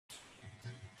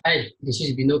Hi, this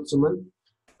is Vinod Suman.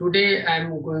 Today I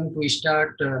am going to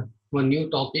start one new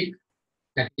topic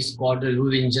that is called the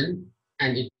rule engine,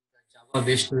 and it's a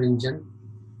Java-based rule engine.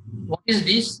 What is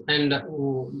this and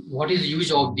what is the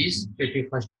use of this? Let me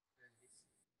first.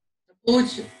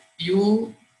 Suppose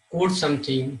you code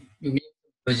something, you make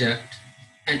a project,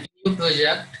 and in your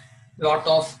project, lot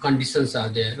of conditions are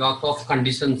there. Lot of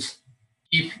conditions,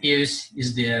 if else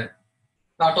is there.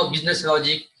 Lot of business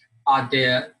logic are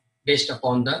there based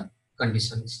upon the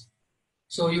conditions.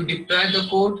 So you deploy the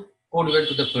code went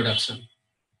to the production.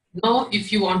 Now,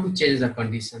 if you want to change the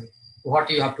condition, what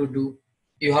you have to do?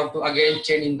 You have to again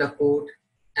change in the code,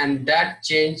 and that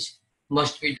change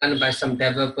must be done by some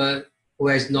developer who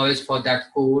has knowledge for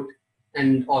that code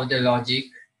and all the logic.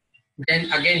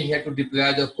 Then again, he had to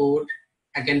deploy the code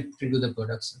again into the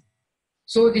production.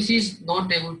 So this is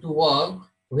not able to work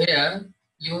where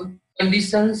your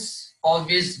conditions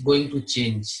always going to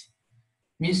change.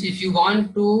 Means if you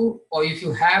want to or if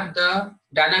you have the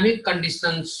dynamic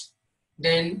conditions,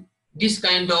 then this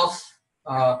kind of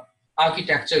uh,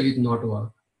 architecture will not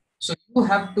work. So you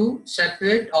have to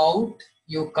separate out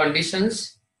your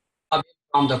conditions away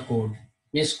from the code.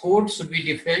 Means code should be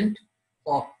different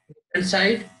or different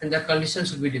side and the conditions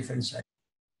should be different side.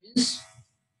 Means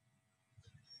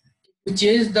to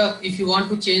change the if you want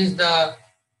to change the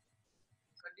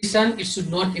condition, it should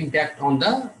not impact on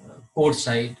the code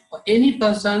side. Any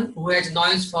person who has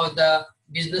knowledge for the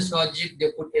business logic,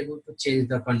 they could able to change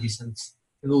the conditions,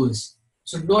 rules.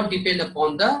 Should not depend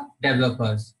upon the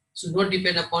developers. Should not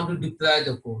depend upon to deploy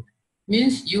the code.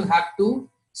 Means you have to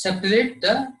separate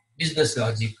the business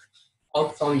logic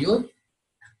out from your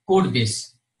code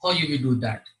base. How you will do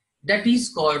that? That is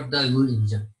called the rule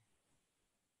engine.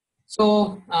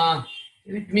 So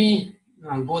let me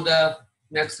go the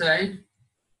next slide.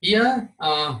 Here,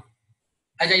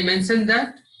 as I mentioned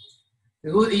that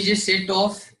rule is a set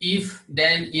of if,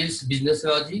 then, else business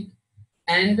logic.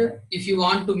 And if you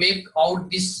want to make out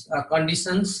these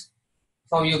conditions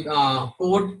from your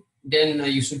code, then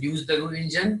you should use the rule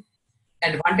engine.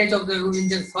 Advantage of the rule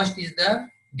engine first is the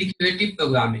declarative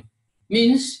programming.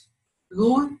 Means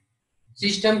rule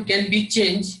system can be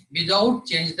changed without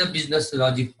change the business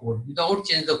logic code, without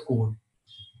change the code.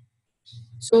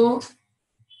 So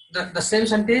the same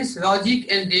sentence,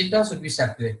 logic and data should be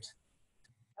separate.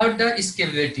 Third, the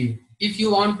scalability. If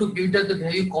you want to build up the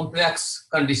very complex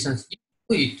conditions, you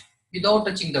do it without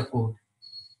touching the code.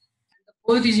 The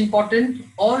code is important.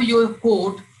 All your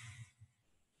code,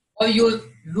 all your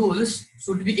rules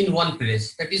should be in one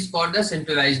place. That is called the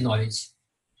centralized knowledge.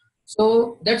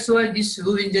 So that's why this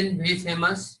rule engine is very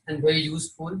famous and very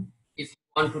useful if you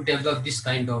want to develop this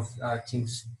kind of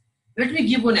things. Let me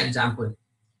give one example.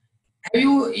 Have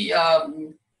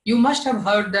you you must have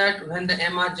heard that when the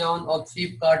Amazon or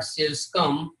Flipkart sales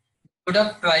come,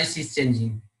 product price is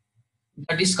changing.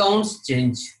 The discounts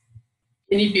change.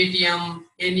 Any Paytm,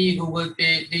 any Google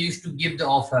Pay, they used to give the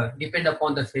offer, depend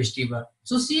upon the festival.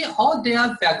 So see how they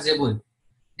are flexible.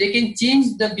 They can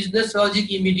change the business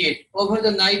logic immediate. Over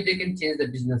the night, they can change the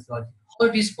business logic. How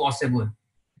it is possible?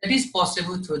 That is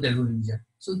possible through the rule engine.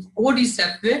 So the code is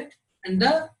separate and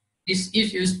the this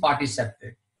if-use part is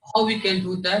separate. How we can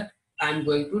do that? I'm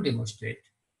going to demonstrate.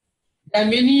 There are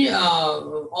many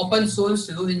open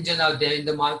source rule engine out there in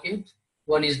the market.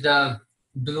 One is the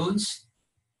Drools,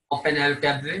 OpenL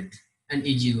Tablet, and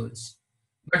Easy Rules.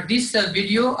 But this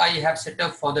video I have set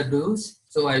up for the Drools,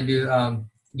 so I will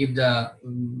give the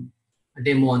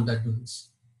demo on the Drools.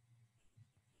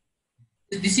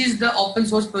 This is the open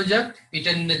source project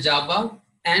written in the Java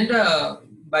and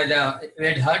by the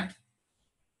Red Hat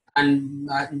and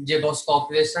Jboss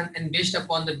Corporation and based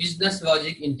upon the business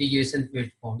logic integration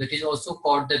platform that is also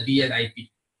called the BLIP.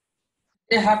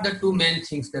 They have the two main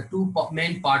things, the two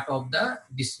main part of the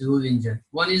this rule engine.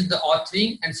 One is the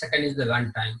authoring and second is the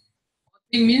runtime.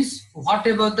 Authoring means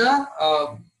whatever the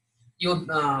your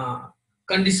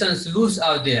conditions, rules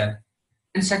are there.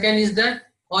 And second is that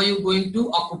how you going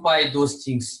to occupy those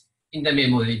things in the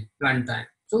memory runtime.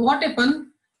 So what happens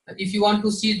if you want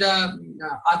to see the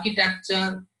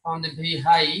architecture from the very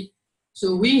high?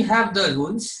 So we have the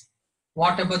rules,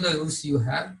 whatever the rules you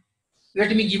have.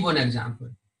 Let me give one example.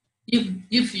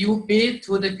 If you pay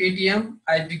through the Paytm,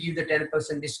 I will give the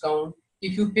 10% discount.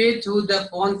 If you pay through the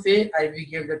PhonePe, I will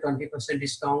give the 20%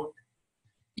 discount.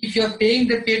 If you are paying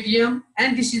the Paytm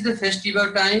and this is the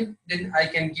festival time, then I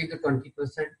can give the 20%.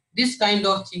 This kind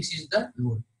of things is the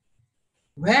rule.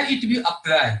 Where it will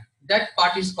apply, that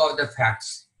part is called the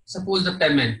facts. Suppose the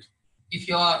payment. If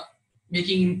you are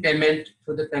making payment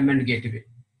through the payment gateway.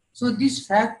 So this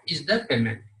fact is the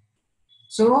payment.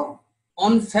 So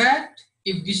on fact,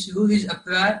 if this rule is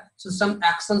applied, so some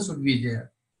action should be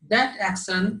there. That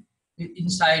action is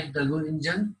inside the rule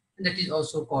engine, and that is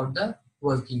also called the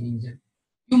working engine.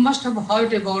 You must have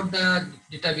heard about the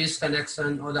database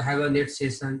connection or the Hibernate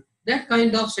session. That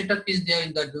kind of setup is there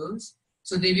in the rules.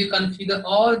 So they will configure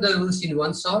all the rules in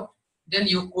one shot. Then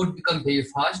your code becomes very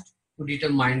fast to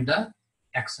determine the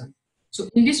action. So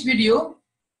in this video,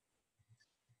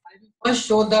 I will first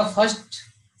show the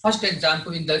first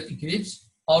example in the Eclipse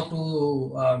how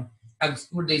to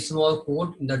execute the small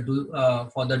code in the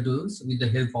for the rules with the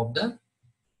help of the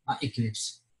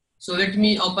Eclipse. So let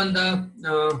me open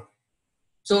the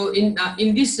so in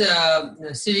this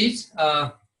series,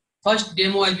 first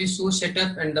demo I will show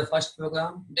setup and the first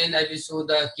program. Then I will show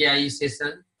the KIE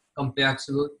session, complex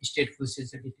rule, stateful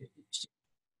session.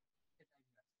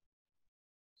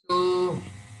 So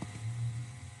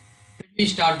let me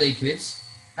start the Eclipse.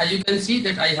 As you can see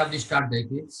that I have to start the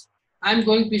Eclipse. I am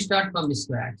going to start from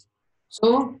scratch.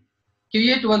 So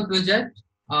create one project,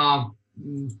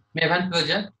 Maven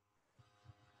project.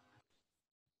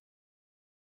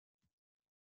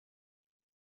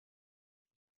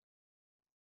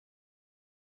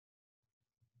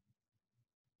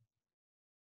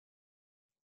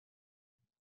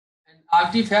 And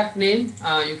artifact name,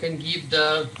 you can give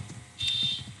the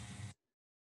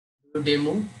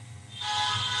demo.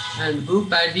 And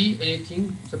group ID,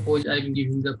 anything. Suppose I am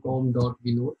giving the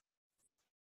com.vinod.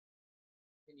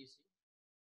 Can you see?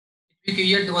 We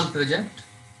create the one project.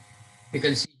 You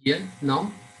can see here now.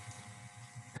 And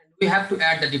we have to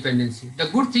add the dependency. The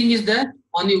good thing is that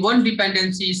only one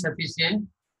dependency is sufficient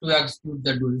to execute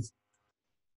the rules.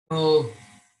 So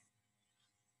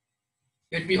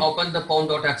let me open the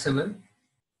pom.xml.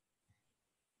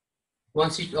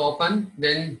 Once it open,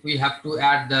 then we have to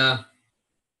add the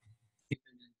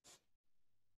dependency.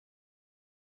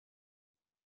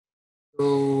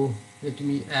 So let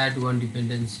me add one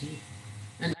dependency.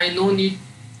 And I do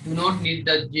not need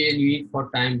the JUnit for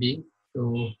time being.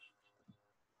 So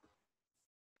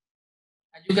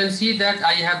as you can see that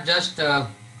I have just add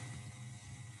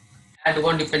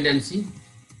one dependency,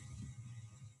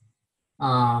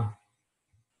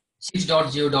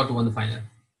 6.0.1 final.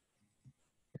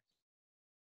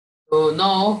 So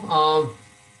now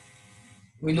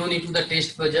we no need to the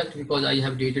test project because I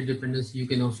have data dependency. You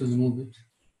can also remove it.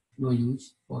 No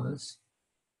use for us.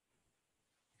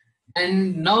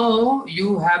 And now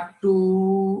you have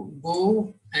to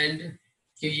go and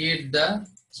create the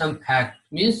some fact,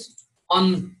 means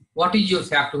on what is your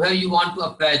fact, where you want to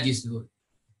apply this rule.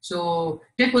 So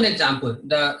take one example,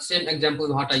 the same example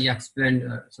what I explained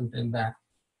some time back.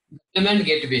 Payment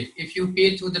gateway. If you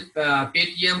pay through the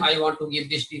Paytm, I want to give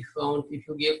this discount. If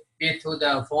you pay through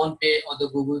the Phone Pay or the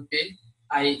Google Pay,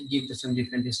 I give some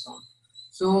different discount.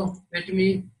 So let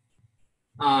me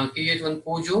create one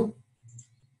Pojo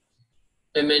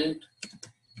payment.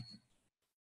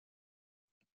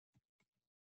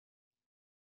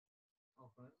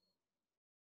 Offer.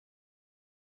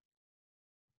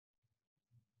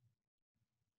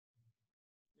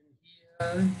 And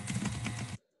here,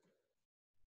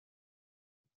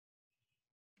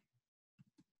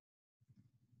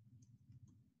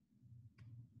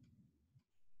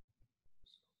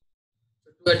 so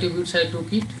two attributes I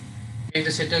took it. Make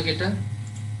the setter getter.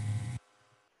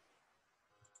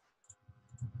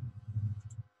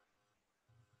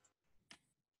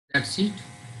 That's it.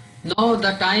 Now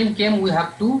the time came, we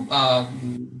have to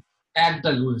add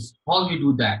the rules. How we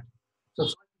do that? So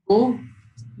first go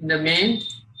in the main,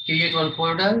 create one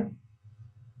folder,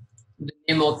 the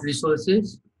name of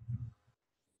resources,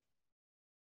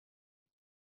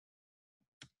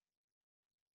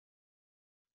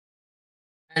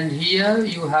 and here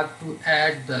you have to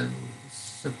add the rules.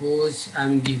 Suppose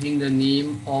I'm giving the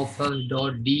name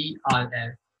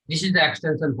offer.drl. This is the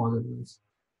extension for the rules.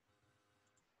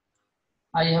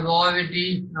 I have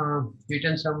already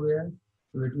written somewhere,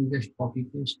 so let me just copy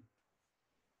paste.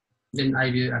 Then I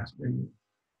will explain it.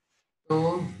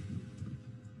 So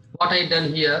what I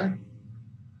done here,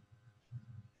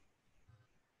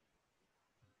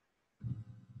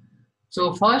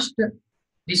 so first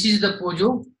this is the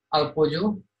Pojo, our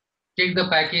Pojo. Take the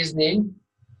package name,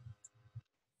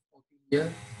 copy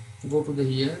here, go to the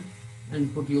here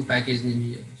and put your package name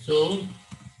here. So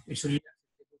it should be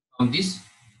from this.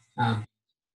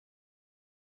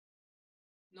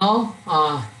 Now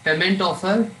payment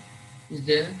offer is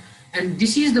there, and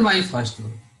this is the my first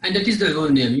role, and that is the role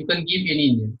name. You can give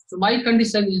any name. So my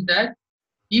condition is that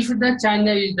if the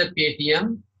channel is the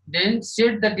Paytm, then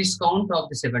set the discount of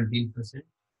the 17%.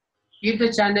 If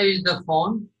the channel is the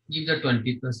phone, give the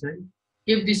 20%.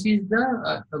 If this is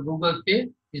the Google Pay,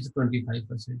 is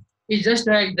 25%. It's just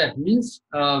like that. Means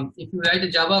if you write a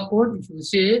Java code, if you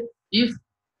say if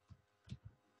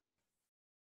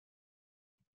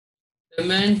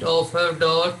payment offer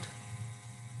dot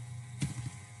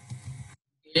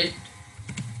get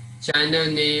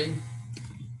channel name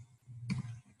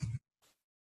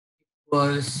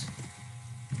was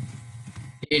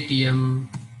ATM,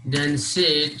 then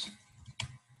set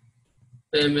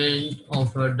payment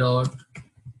offer dot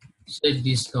set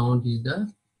discount is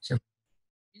the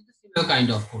similar kind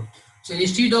of code. So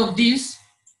instead of this,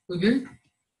 we will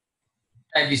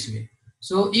type this way.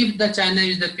 So if the channel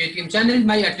is the Paytm channel, is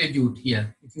my attribute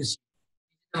here. If you see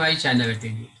my channel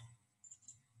attribute,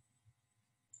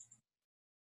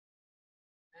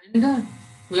 and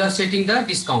we are setting the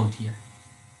discount here.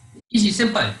 Easy,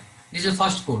 simple. This is the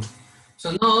first code.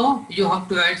 So now you have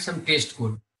to write some test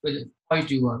code with how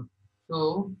you want.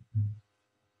 So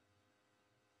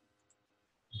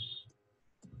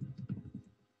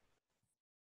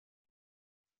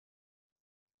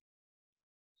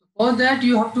for that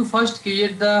you have to first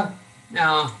create the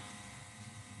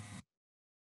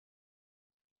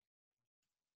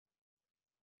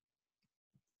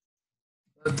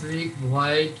public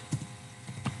void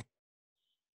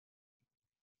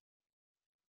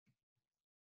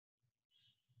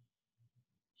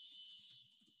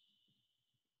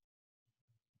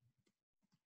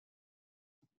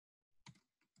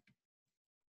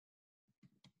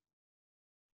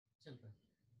simple.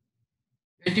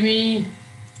 Let me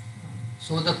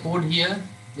show the code here,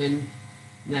 then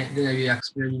I will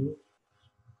explain you.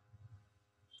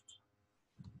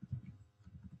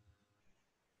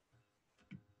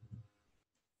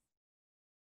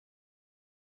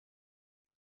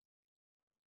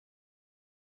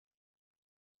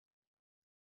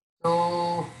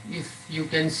 So if you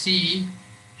can see,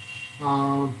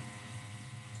 uh,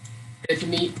 let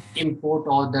me import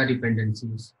all the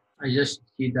dependencies. I just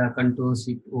see the Control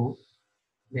Shift O,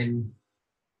 then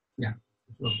yeah,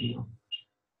 it's working now.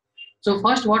 So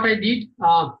first what I did,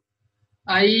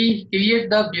 I create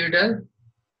the builder.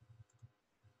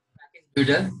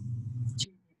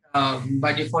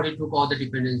 By default, it took all the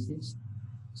dependencies.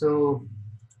 So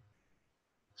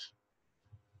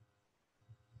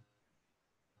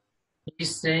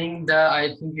he's saying that I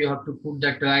think you have to put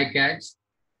the try catch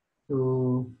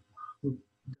to put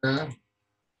the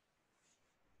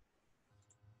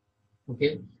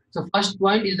okay. So first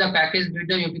point is the package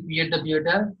builder. You have to create the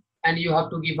builder, and you have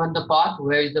to give on the path.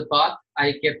 Where is the path?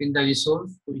 I kept in the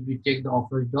resource. So if you take the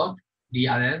offers dot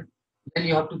DRL, then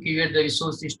you have to create the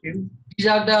resource system. These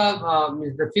are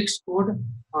the fixed code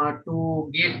to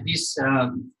get this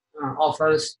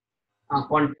offers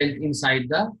content inside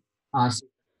the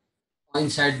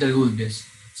rule base.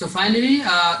 So finally,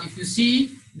 if you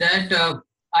see that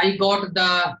I got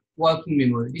the working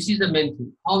memory. This is the main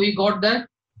thing. How we got that?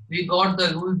 We got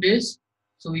the rule base.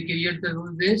 So we create the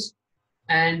rule base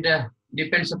and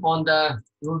depends upon the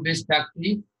rule base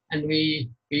factory, and we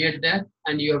create that,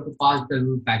 and you have to pass the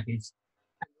rule package.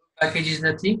 Package is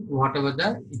nothing,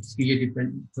 whatever it's created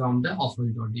from the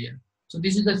offer.dl. So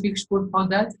this is the fixed code for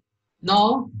that.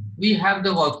 Now we have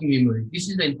the working memory. This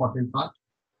is the important part.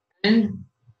 And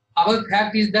our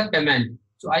fact is the payment.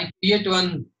 So I create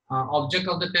one object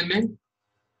of the payment,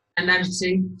 and I'm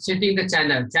saying setting the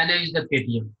channel. Channel is the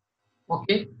Paytm.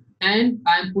 Okay, and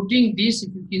I'm putting this.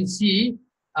 If you can see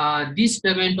this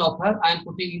payment offer, I'm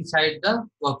putting inside the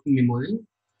working memory,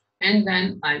 and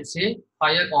then I say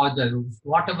fire all the rules.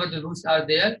 Whatever the rules are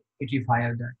there, it will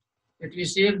fire that. It will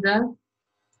save the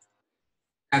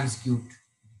execute.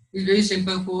 It's very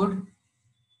simple code.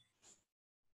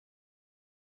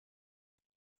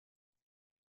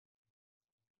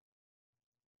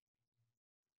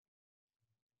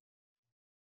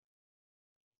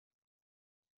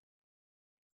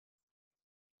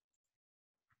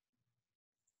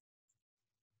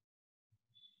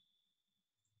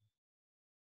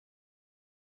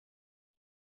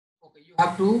 Okay, you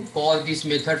have to call this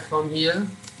method from here.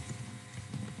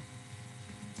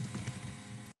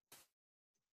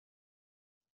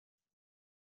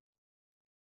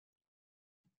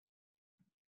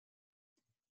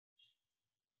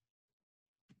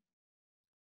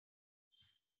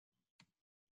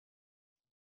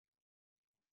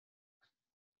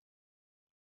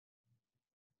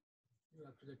 You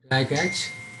have to the try catch,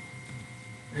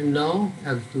 and now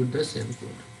execute the same code.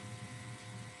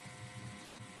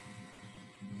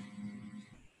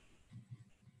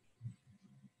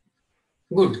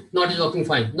 Good. Now it is working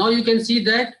fine. Now you can see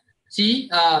that, see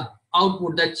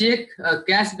output, the check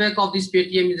cashback of this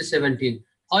Paytm is 17.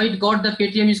 How it got the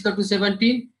Paytm is equal to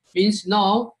 17 means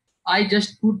now I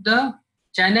just put the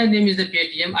China name is the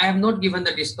Paytm. I have not given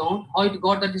the discount. How it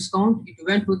got the discount? It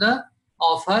went to the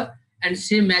offer and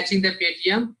same matching the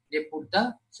Paytm, they put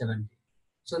the 70.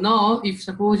 So now if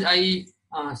suppose I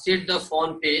set the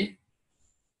phone pay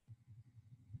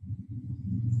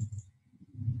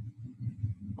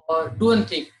or do one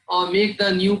thing or make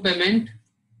the new payment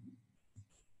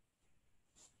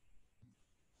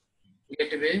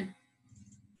gateway,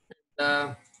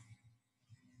 uh,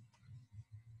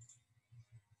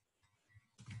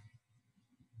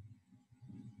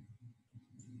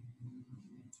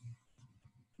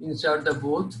 insert the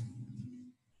both,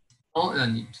 now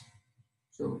run it.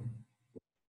 So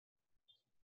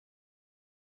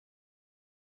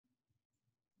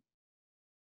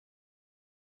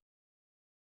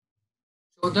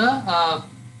the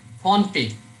phone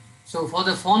pay. So for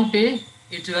the phone pay,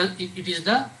 it is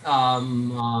the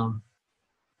 20%.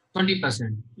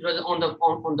 It was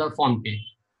on the phone pay.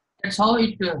 That's how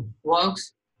it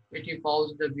works. Let me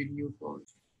pause the video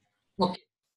first. Okay.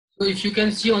 So if you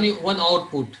can see only one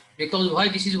output, because why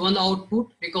this is one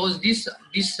output? Because this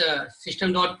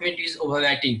system.print is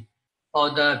overwriting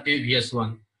for the previous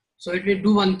one. So it will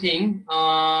do one thing.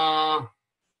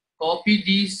 Copy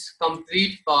this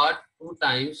complete part 2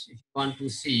 times if you want to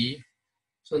see.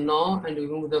 So now and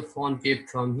remove the phone pay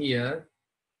from here.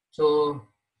 So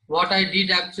what I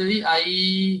did actually,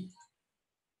 I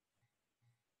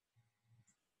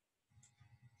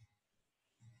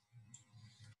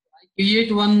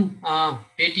create one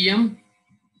Paytm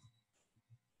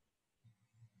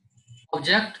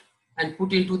object and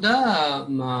put into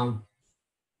the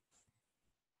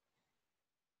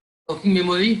working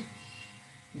memory.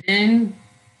 Then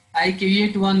I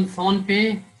create one phone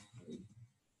pay.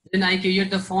 Then I create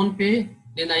the phone pay.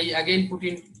 Then I again put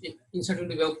in insert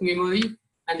into the working memory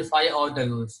and fire out the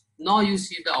rows. Now you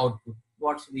see the output.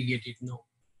 What we get it now?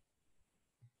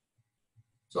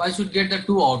 So I should get the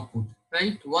two output,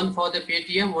 right? One for the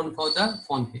Paytm, one for the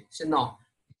phone pay. So now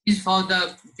is for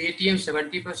the Paytm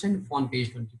 70%, phone pay is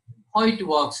 20%. How it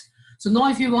works? So now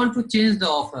if you want to change the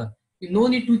offer, you no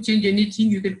need to change anything.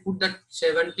 You can put that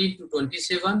 70 to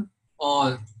 27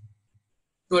 or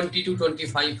 20 to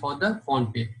 25 for the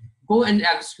phone pay. Go and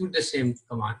execute the same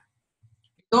command.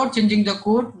 Without changing the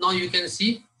code, now you can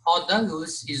see how the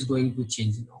rules is going to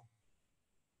change now.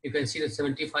 You can see the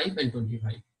 75 and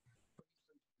 25.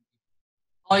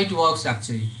 How it works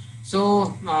actually.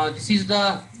 So this is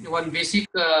the one basic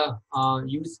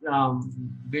use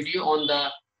video on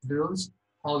the rules,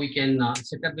 how we can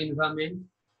set up the environment.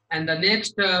 And the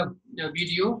next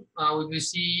video we will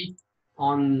see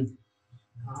on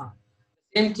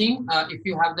same thing. If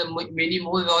you have the many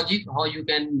more logic, how you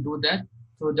can do that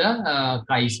through the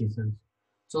Kai sessions.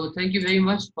 So thank you very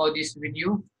much for this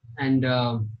video, and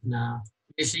we'll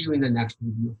see you in the next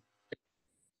video.